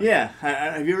stuff. I like Yeah.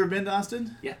 Have you ever been to Austin?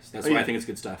 it. Yes, that's Oh, why yeah. I think it's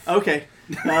good stuff. Okay.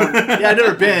 Yeah, I've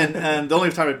never been. And the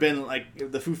only time I've been,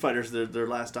 like, the Foo Fighters, their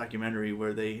last documentary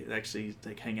where they actually,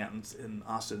 like, hang out in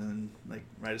Austin and, like,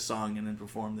 write a song and then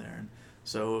perform there. And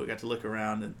so I got to look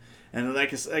around. And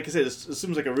like I said, it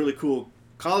seems like a really cool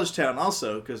college town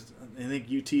also, because I think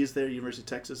UT is there, University of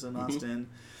Texas in Austin.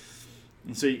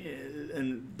 And so,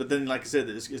 but then, like I said,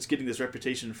 it's getting this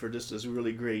reputation for just this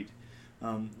really great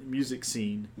music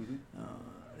scene.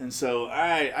 And so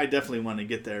I definitely want to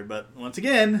get there. But once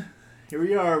again, here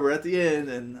we are. We're at the end,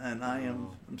 and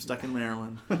I'm stuck in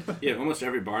Maryland. Yeah, almost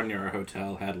every bar near our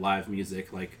hotel had live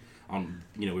music. Like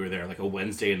we were there like a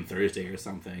Wednesday and Thursday or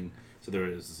something. So there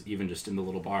was even just in the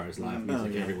little bars live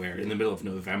music everywhere in the middle of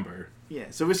November. Yeah,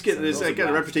 so it's got a blast.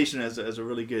 reputation as a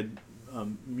really good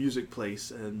music place,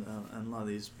 and a lot of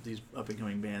these up and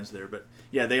coming bands there. But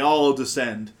yeah, they all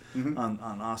descend on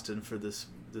Austin for this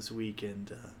week,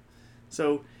 and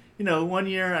so one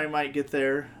year I might get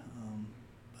there.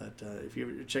 But if you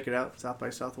ever check it out, South by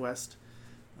Southwest.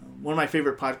 One of my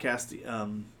favorite podcasts,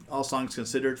 All Songs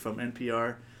Considered from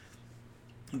NPR.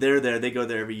 They're there. They go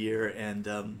there every year, and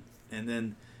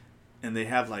they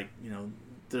have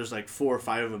there's like 4 or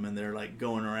 5 of them, and they're like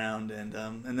going around, and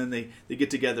then they get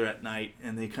together at night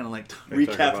and they kind of like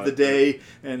recap the day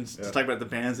and talk about the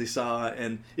bands they saw.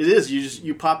 And it is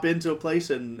you pop into a place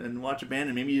and watch a band,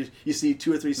 and maybe you see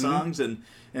 2 or 3 songs, and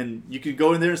you can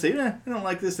go in there and say, I don't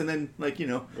like this, and then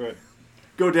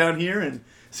go down here and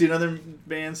see another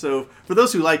band. So for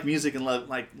those who like music and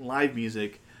like live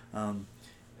music,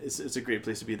 it's a great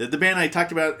place to be. The band I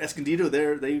talked about, Escondido,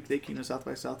 they came to South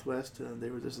by Southwest.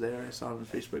 They were just there. I saw them on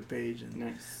the Facebook page. And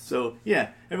Nice. So yeah,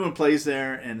 everyone plays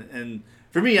there, and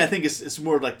for me, I think it's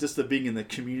more like just the being in the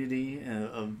community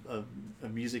of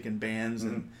music and bands,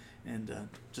 and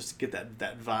just to get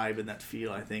that vibe and that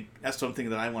feel. I think that's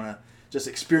something that I want to just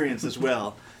experience as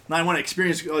well. Now I want to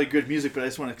experience all the good music, but I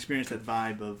just want to experience that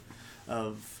vibe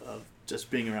of just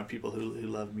being around people who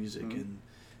love music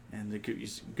and the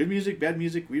good music, bad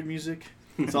music, weird music.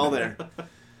 It's all there.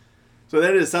 So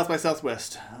that is South by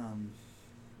Southwest.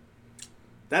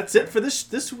 That's it for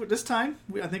this time.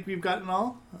 I think we've gotten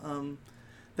all.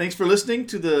 Thanks for listening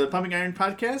to the Pumping Iron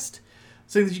Podcast.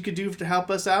 Something that you could do to help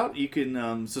us out, you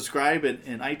can subscribe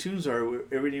in iTunes or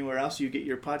anywhere else you get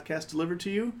your podcast delivered to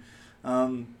you.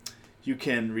 You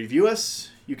can review us.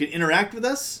 You can interact with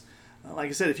us. Like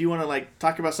I said, if you want to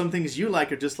talk about some things you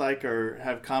like or dislike, or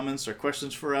have comments or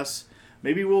questions for us,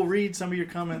 maybe we'll read some of your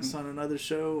comments on another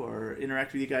show or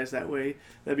interact with you guys that way.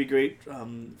 That'd be great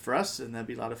for us, and that'd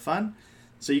be a lot of fun.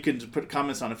 So you can put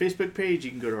comments on a Facebook page.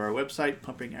 You can go to our website,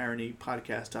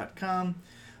 pumpingironypodcast.com,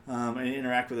 and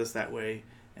interact with us that way,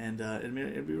 and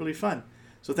it'd be really fun.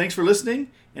 So thanks for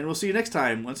listening, and we'll see you next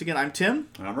time. Once again, I'm Tim.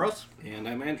 I'm Russ. And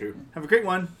I'm Andrew. Have a great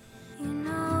one.